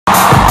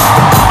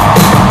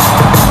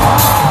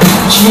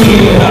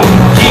Yeah,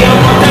 I'm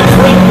on that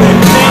Brooklyn,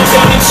 man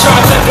down in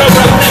charge, that girl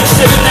right next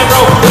to the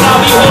narrow, but I'll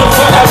be home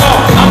forever.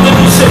 I'm the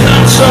new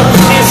Sinatra,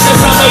 and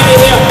since I made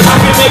it here, I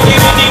can make it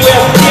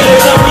anywhere. Yeah, they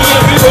love me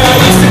everywhere. I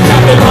used to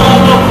cop in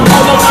Harlem,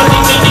 all the money,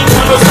 many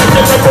tunnels, like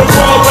the river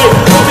Broadway.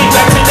 Pull me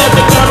back to that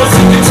McDonald's,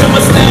 sticking to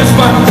my stand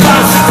spot,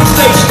 560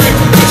 State Street.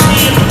 Catch me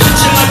in the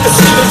kitchen like the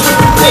Simmons with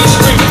the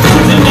pastry,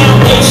 cruising down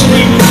A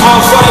Street,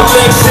 all white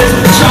Lexus.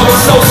 Travel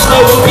so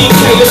slow, with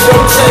BK is from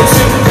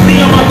Texas.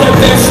 Me, I'm on that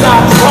best stop,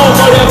 home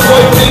of that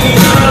boy Biggie.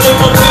 You know I'm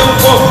on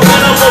Billboard,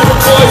 and I'm on the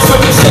boys, so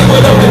we say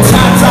what up in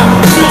Tata.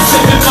 Real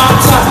sipping my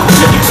top,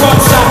 sipping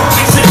courtside,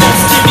 mixing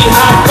next, give me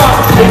high five.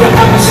 Nigga,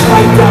 I can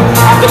strike out,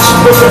 I can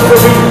shoot a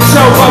referee.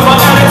 Tell by my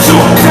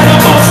attitude that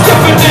I'm most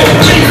definitely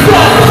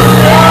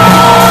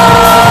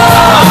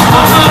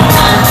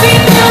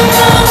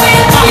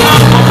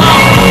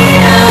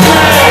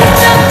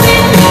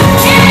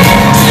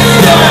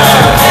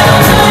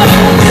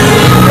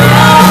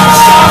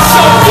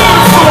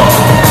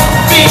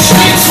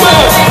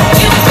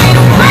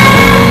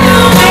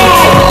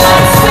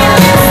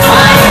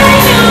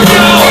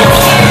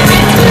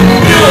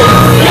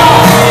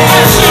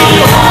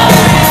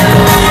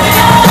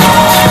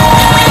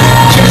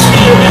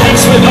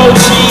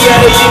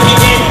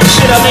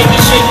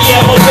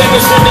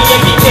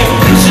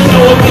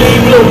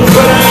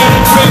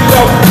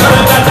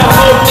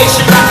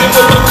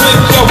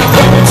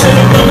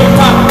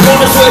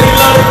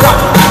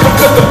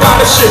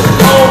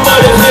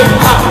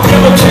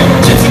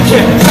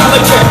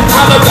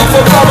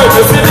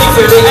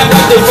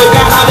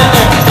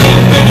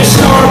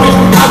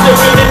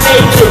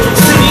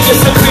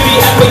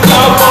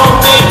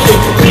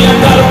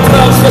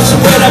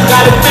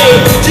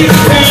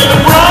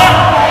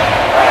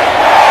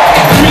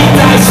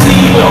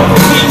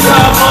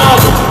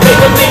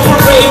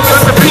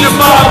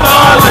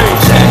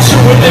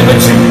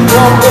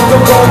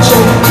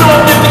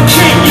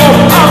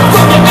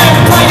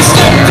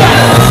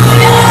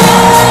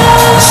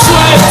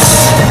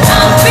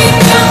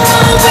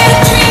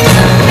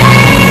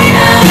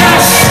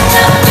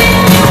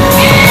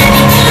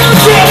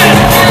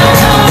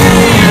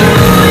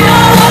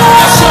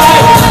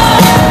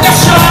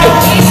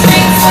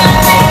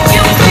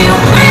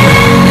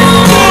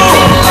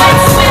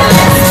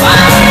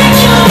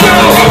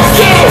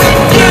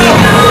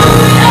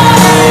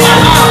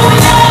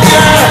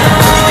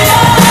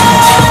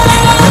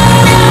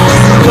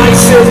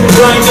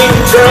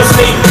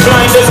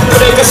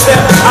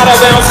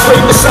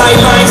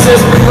sidelines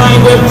is blind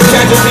with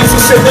casualties who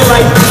sit there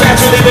like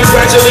casually, then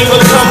gradually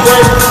become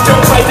worse. Don't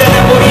fight that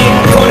equity,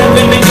 caught up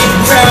in the deep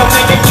crowd,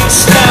 make it get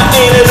style,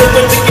 ain't it?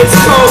 When it gets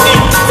cold,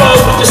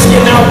 involved with the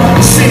skin out.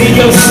 The city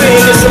of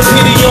sin is a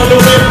pity on the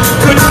rim.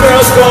 Good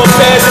girls going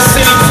bad, the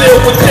city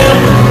filled with them.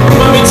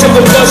 Mommy took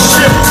a bus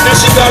trip, now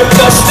she got a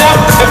bust out.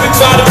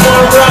 Everybody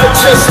wanna ride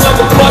just like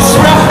a bus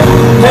route.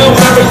 Hail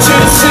Mary to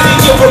the city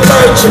of a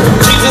virgin.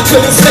 Jesus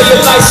couldn't say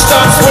your life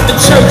starts with the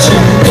church.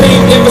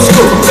 Came in for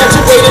school,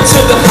 graduated to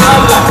the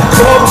highlight.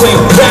 Broadway,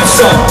 rap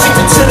star,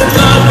 addicted to the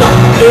limelight.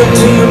 Live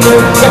to you know,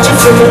 got you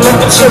feeling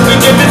like a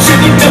champion in the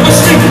city. Never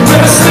sleep,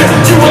 never slip,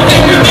 you will